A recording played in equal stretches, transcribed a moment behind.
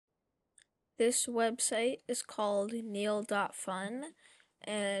This website is called Neal.fun,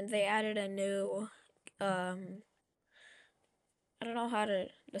 and they added a new, I don't know how to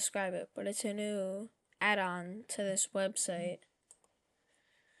describe it, but it's a new add-on to this website.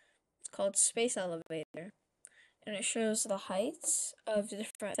 It's called Space Elevator, and it shows the heights of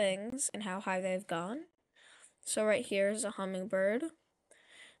different things and how high they've gone. So right here is a hummingbird.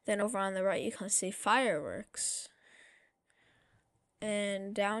 Then over on the right, you can see fireworks.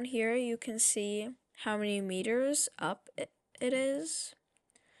 And down here, you can see how many meters up it is.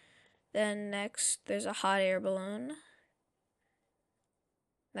 Then next, there's a hot air balloon.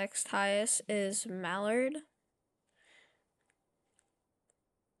 Next highest is mallard.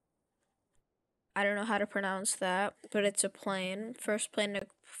 I don't know how to pronounce that, but it's a plane. First plane to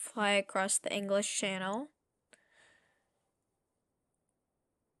fly across the English Channel.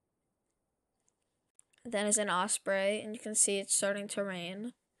 Then is an osprey, and you can see it's starting to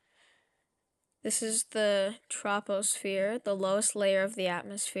rain. This is the troposphere, the lowest layer of the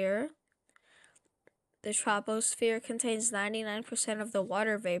atmosphere. The troposphere contains 99% of the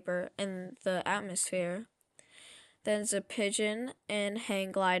water vapor in the atmosphere. Then there's a pigeon and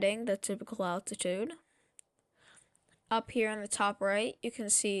hang gliding, the typical altitude. Up here on the top right, you can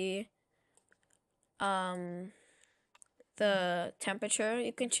see the temperature.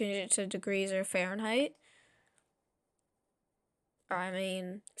 You can change it to degrees or Fahrenheit. Or I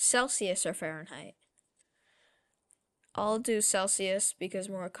mean Celsius or Fahrenheit. I'll do Celsius because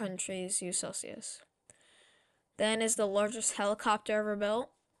more countries use Celsius. Then is the largest helicopter ever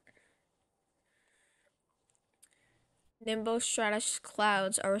built. Nimbostratus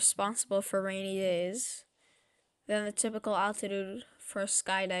clouds are responsible for rainy days. Then the typical altitude for a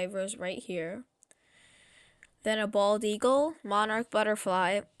skydiver is right here. Then a bald eagle, monarch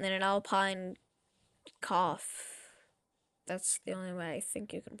butterfly, and an alpine cough. That's the only way I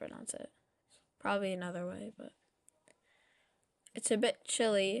think you can pronounce it. Probably another way, but it's a bit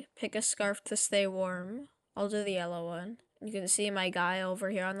chilly. Pick a scarf to stay warm. I'll do the yellow one. You can see my guy over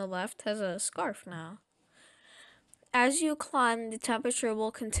here on the left has a scarf now. As you climb, the temperature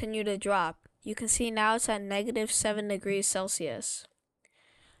will continue to drop. You can see now it's at -7 degrees Celsius.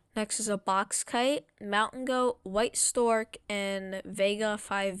 Next is a box kite, mountain goat, white stork, and Vega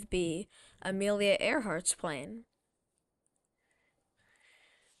 5B, Amelia Earhart's plane.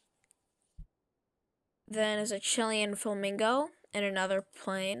 Then is a Chilean flamingo and another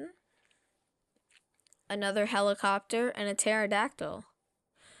plane, another helicopter, and a pterodactyl.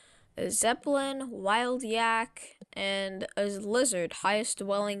 A zeppelin, wild yak, and a lizard, highest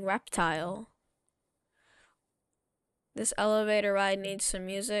dwelling reptile. This elevator ride needs some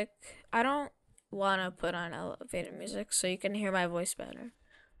music. I don't want to put on elevator music so you can hear my voice better,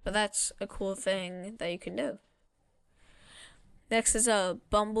 but that's a cool thing that you can do. Next is a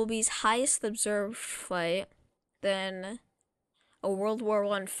bumblebee's highest observed flight, then a World War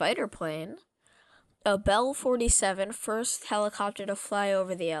I fighter plane, a Bell 47, first helicopter to fly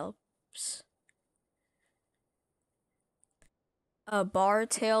over the Alps, a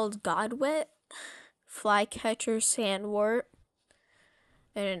bar-tailed godwit, flycatcher sandwort,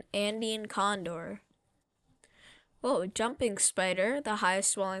 and an Andean condor. Whoa, jumping spider, the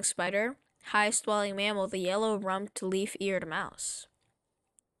highest dwelling spider, highest dwelling mammal, the yellow-rumped leaf-eared mouse.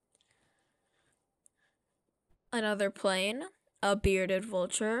 Another plane, a bearded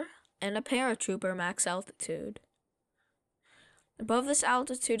vulture, and a paratrooper max altitude. Above this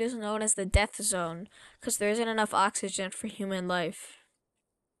altitude is known as the death zone because there isn't enough oxygen for human life.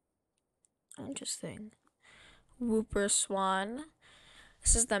 Interesting. Whooper swan.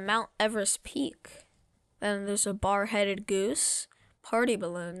 This is the Mount Everest peak. Then there's a bar-headed goose, party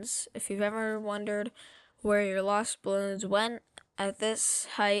balloons. If you've ever wondered where your lost balloons went, at this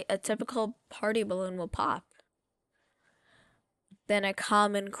height, a typical party balloon will pop. Then a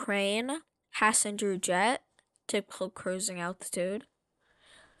common crane, passenger jet, typical cruising altitude.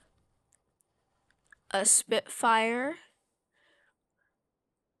 A Spitfire,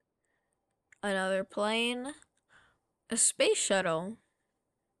 another plane, a space shuttle.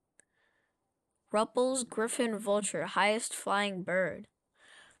 Ruppel's griffin vulture, highest flying bird.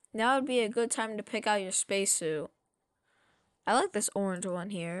 Now would be a good time to pick out your spacesuit. I like this orange one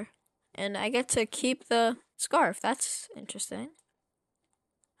here. And I get to keep the scarf. That's interesting.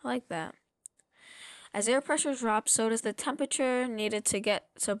 I like that. As air pressure drops, so does the temperature needed to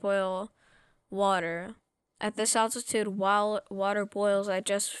get to boil water. At this altitude, while water boils at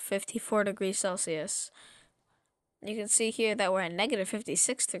just 54 degrees Celsius. You can see here that we're at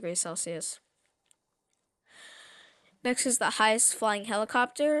 -56 degrees Celsius. Next is the highest flying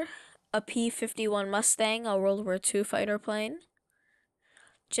helicopter, a P-51 Mustang, a World War II fighter plane.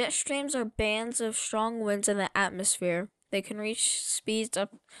 Jet streams are bands of strong winds in the atmosphere. They can reach speeds of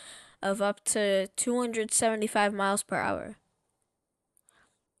up to 275 miles per hour.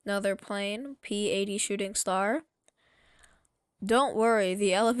 Another plane, P-80 Shooting Star. Don't worry,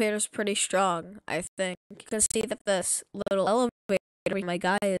 the elevator's pretty strong, I think. You can see that this little elevator my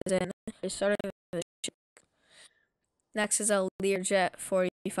guy is in is starting to shake. Next is a Learjet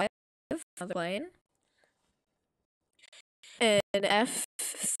 45, another plane. An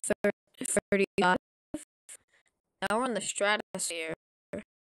F-35. Now we're in the stratosphere.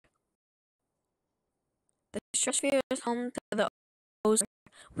 The stratosphere is home to the ozone,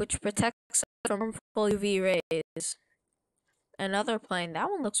 which protects us from harmful UV rays. Another plane. That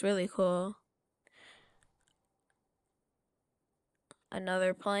one looks really cool.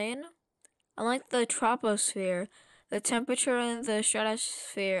 Another plane. Unlike the troposphere, the temperature in the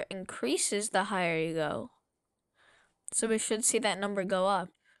stratosphere increases the higher you go. So we should see that number go up,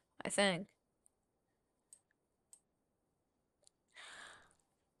 I think.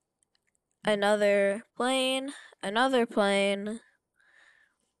 Another plane. Another plane.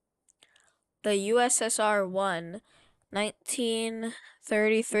 The USSR won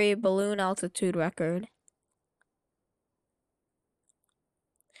 1933 balloon altitude record.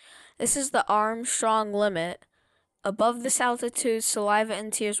 This is the Armstrong limit. Above this altitude, saliva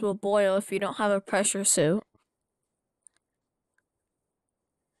and tears will boil if you don't have a pressure suit.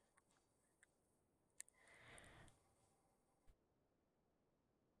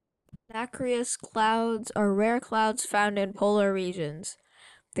 Nacreous clouds are rare clouds found in polar regions.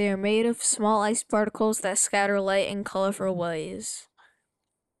 They are made of small ice particles that scatter light in colorful ways.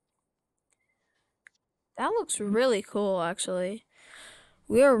 That looks really cool, actually.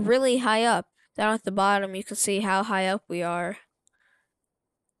 We are really high up. Down at the bottom, you can see how high up we are.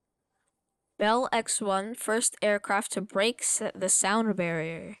 Bell X-1, first aircraft to break the sound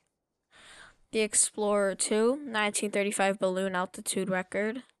barrier. The Explorer 2, 1935 balloon altitude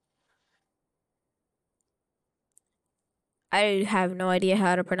record. I have no idea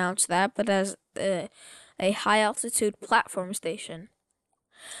how to pronounce that, but as a high altitude platform station.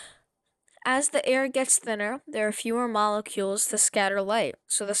 As the air gets thinner, there are fewer molecules to scatter light,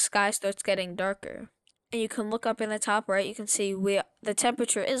 so the sky starts getting darker. And you can look up in the top right, you can see the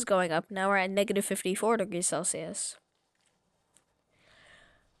temperature is going up. Now we're at negative 54 degrees Celsius.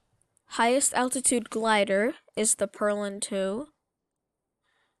 Highest altitude glider is the Perlin 2.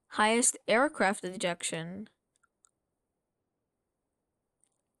 Highest aircraft ejection.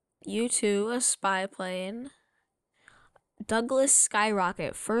 U-2, a spy plane. Douglas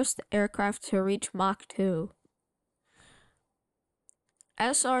Skyrocket, first aircraft to reach Mach 2.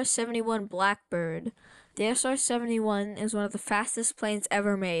 SR-71 Blackbird. The SR-71 is one of the fastest planes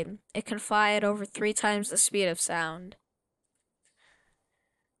ever made. It can fly at over 3 times the speed of sound.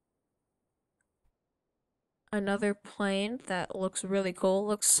 Another plane that looks really cool.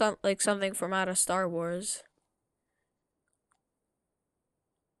 Looks like something from out of Star Wars.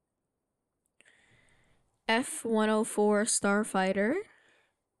 F-104 Starfighter.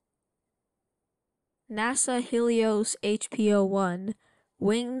 NASA Helios HPO-1,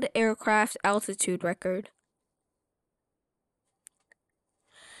 winged aircraft altitude record.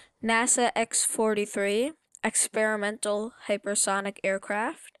 NASA X-43, experimental hypersonic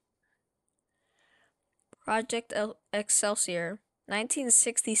aircraft. Project Excelsior,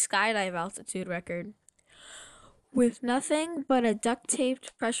 1960 skydive altitude record. With nothing but a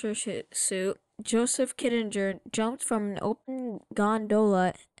duct-taped pressure suit, Joseph Kittinger jumped from an open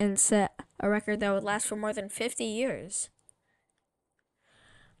gondola and set a record that would last for more than 50 years.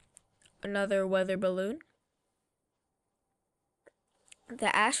 Another weather balloon.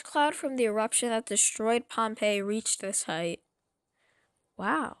 The ash cloud from the eruption that destroyed Pompeii reached this height.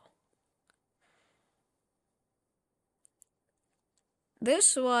 Wow.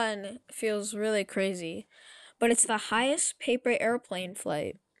 This one feels really crazy, but it's the highest paper airplane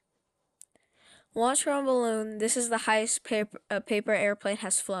flight. Launched from a balloon, this is the highest paper airplane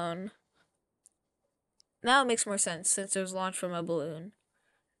has flown. Now it makes more sense since it was launched from a balloon.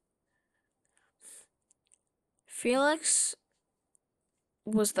 Felix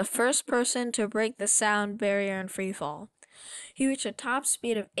was the first person to break the sound barrier in freefall. He reached a top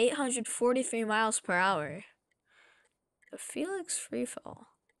speed of 843 miles per hour. The Felix freefall.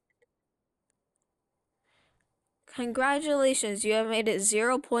 Congratulations, you have made it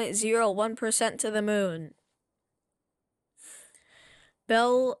 0.01% to the moon.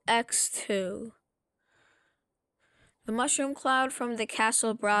 Bell X-2. The mushroom cloud from the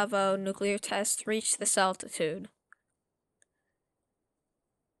Castle Bravo nuclear test reached this altitude.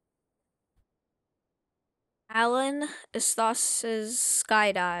 Alan Estos's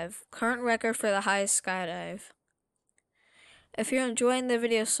skydive. Current record for the highest skydive. If you're enjoying the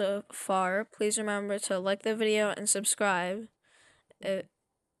video so far, please remember to like the video and subscribe.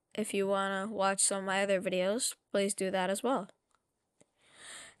 If you want to watch some of my other videos, please do that as well.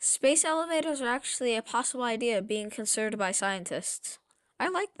 Space elevators are actually a possible idea being considered by scientists. I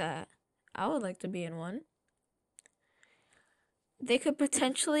like that. I would like to be in one. They could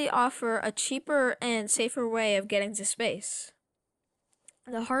potentially offer a cheaper and safer way of getting to space.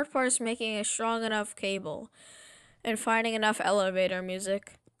 The hard part is making a strong enough cable and finding enough elevator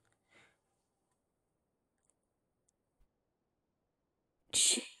music.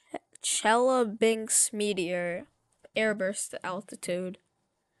 Chelyabinsk meteor, airburst altitude.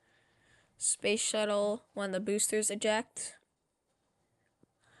 Space shuttle when the boosters eject.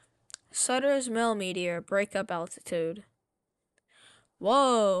 Sutter's Mill meteor, breakup altitude.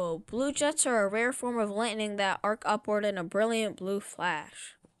 Whoa! Blue jets are a rare form of lightning that arc upward in a brilliant blue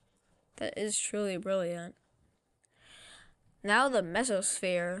flash. That is truly brilliant. Now the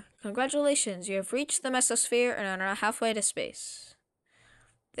mesosphere. Congratulations, you have reached the mesosphere and are now halfway to space.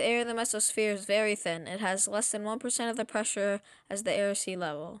 The air in the mesosphere is very thin. It has less than 1% of the pressure as the air at sea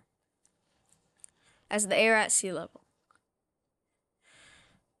level.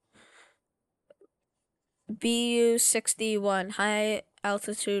 BU-61, high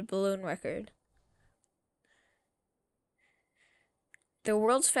altitude balloon record. The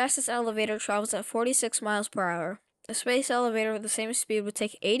world's fastest elevator travels at 46 miles per hour. A space elevator with the same speed would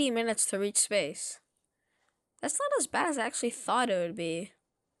take 80 minutes to reach space. That's not as bad as I actually thought it would be.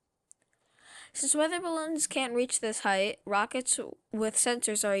 Since weather balloons can't reach this height, rockets with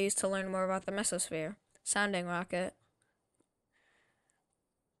sensors are used to learn more about the mesosphere. Sounding rocket.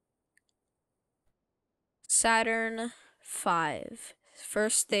 Saturn V,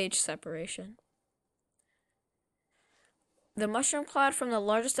 first stage separation. The mushroom cloud from the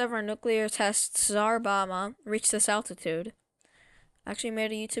largest ever nuclear test, Tsar Bomba, reached this altitude. I actually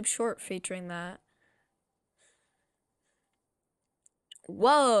made a YouTube short featuring that.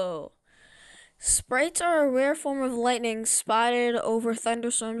 Whoa! Sprites are a rare form of lightning spotted over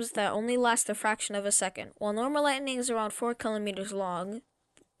thunderstorms that only last a fraction of a second. While normal lightning is around 4 kilometers long,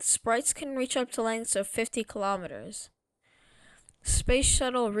 sprites can reach up to lengths of 50 kilometers. Space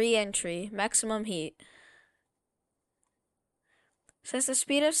shuttle re-entry, maximum heat. Since the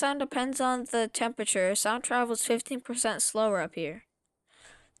speed of sound depends on the temperature, sound travels 15% slower up here.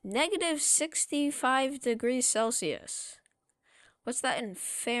 Negative 65 degrees Celsius. What's that in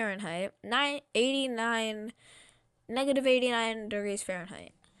Fahrenheit? Negative 89 degrees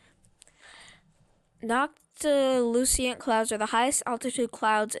Fahrenheit. Noctilucent clouds are the highest altitude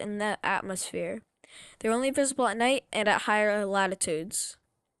clouds in the atmosphere. They're only visible at night and at higher latitudes.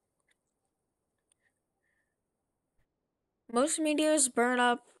 Most meteors burn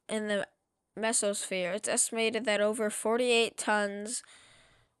up in the mesosphere. It's estimated that over 48 tons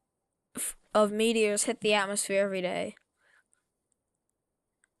of meteors hit the atmosphere every day.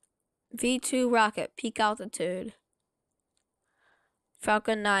 V2 rocket, peak altitude.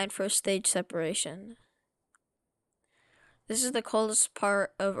 Falcon 9, first stage separation. This is the coldest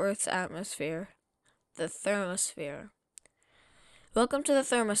part of Earth's atmosphere, the thermosphere. Welcome to the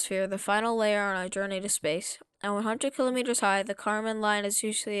thermosphere, the final layer on our journey to space. At 100 kilometers high, the Kármán line is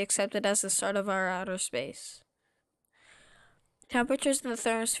usually accepted as the start of our outer space. Temperatures in the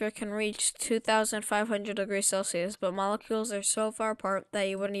thermosphere can reach 2,500 degrees Celsius, but molecules are so far apart that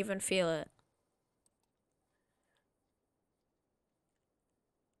you wouldn't even feel it.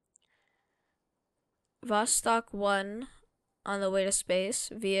 Vostok 1 on the way to space,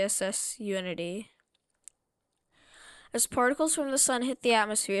 VSS Unity. As particles from the sun hit the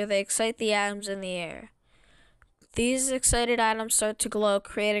atmosphere, they excite the atoms in the air. These excited atoms start to glow,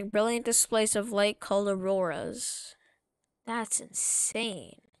 creating brilliant displays of light called auroras. That's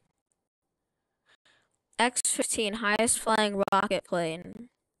insane. X-15, highest flying rocket plane.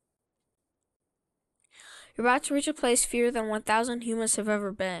 You're about to reach a place fewer than 1,000 humans have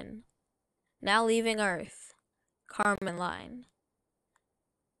ever been. Now leaving Earth. Kármán line.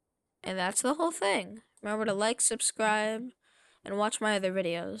 And that's the whole thing. Remember to like, subscribe, and watch my other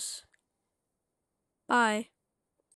videos. Bye.